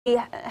We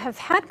have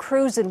had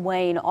crews in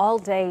Wayne all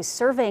day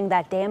surveying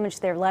that damage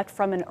there left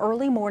from an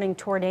early morning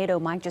tornado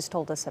Mike just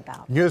told us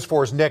about. News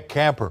 4's Nick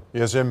Camper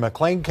is in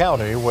McLean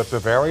County with the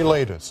very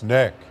latest.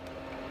 Nick.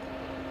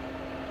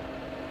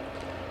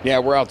 Yeah,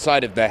 we're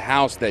outside of the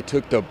house that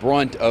took the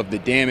brunt of the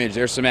damage.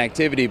 There's some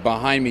activity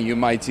behind me. You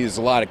might see there's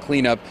a lot of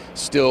cleanup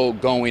still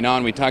going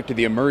on. We talked to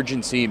the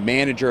emergency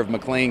manager of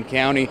McLean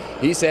County.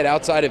 He said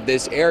outside of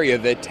this area,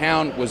 the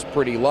town was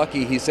pretty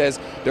lucky. He says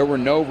there were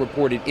no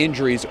reported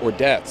injuries or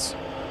deaths.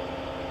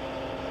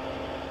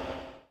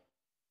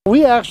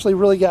 We actually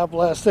really got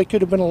blessed. It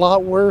could have been a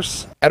lot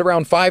worse. At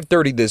around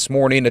 5:30 this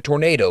morning, a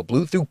tornado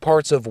blew through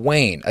parts of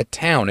Wayne, a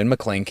town in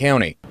McLean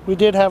County. We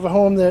did have a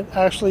home that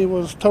actually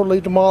was totally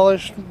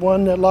demolished,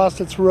 one that lost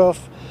its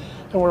roof.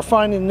 And we're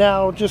finding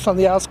now, just on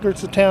the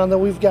outskirts of town, that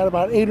we've got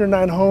about 8 or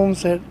 9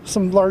 homes that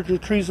some larger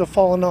trees have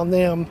fallen on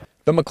them.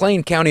 The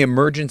McLean County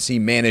emergency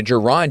manager,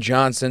 Ron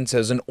Johnson,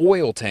 says an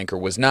oil tanker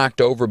was knocked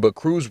over, but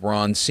crews were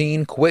on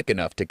scene quick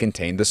enough to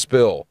contain the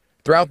spill.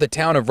 Throughout the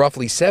town of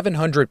roughly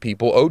 700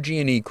 people,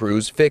 OG&E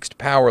crews fixed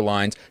power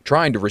lines,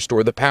 trying to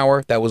restore the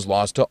power that was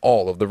lost to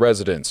all of the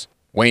residents.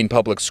 Wayne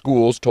Public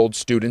Schools told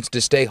students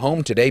to stay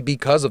home today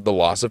because of the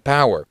loss of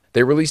power.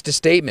 They released a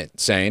statement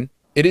saying,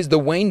 "It is the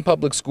Wayne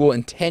Public School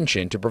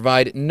intention to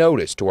provide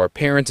notice to our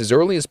parents as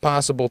early as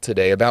possible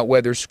today about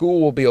whether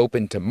school will be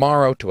open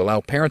tomorrow to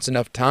allow parents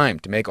enough time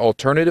to make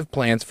alternative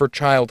plans for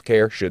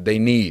childcare should they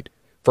need."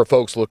 For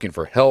folks looking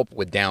for help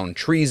with downed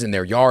trees in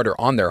their yard or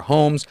on their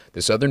homes,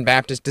 the Southern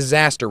Baptist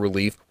Disaster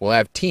Relief will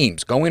have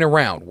teams going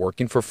around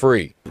working for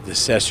free. The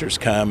assessors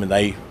come and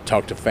they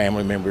talk to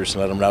family members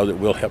and let them know that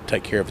we'll help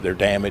take care of their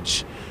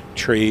damaged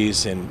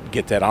trees and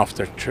get that off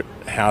their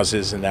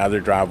houses and out of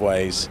their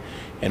driveways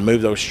and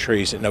move those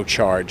trees at no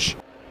charge.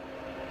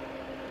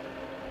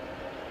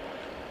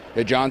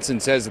 Johnson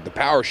says that the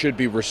power should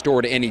be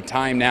restored any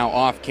time now.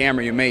 Off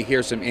camera, you may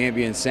hear some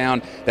ambient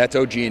sound. That's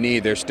OG&E.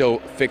 They're still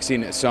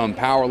fixing some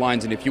power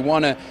lines. And if you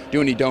want to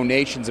do any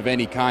donations of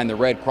any kind, the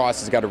Red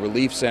Cross has got a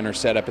relief center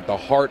set up at the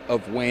heart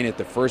of Wayne at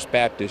the First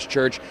Baptist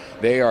Church.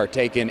 They are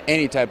taking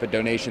any type of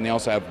donation. They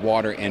also have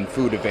water and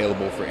food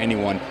available for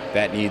anyone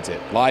that needs it.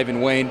 Live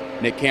in Wayne,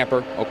 Nick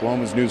Camper,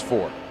 Oklahoma's News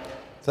 4.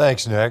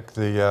 Thanks, Nick.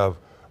 The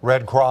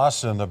Red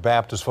Cross and the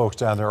Baptist folks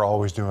down there are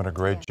always doing a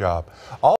great job.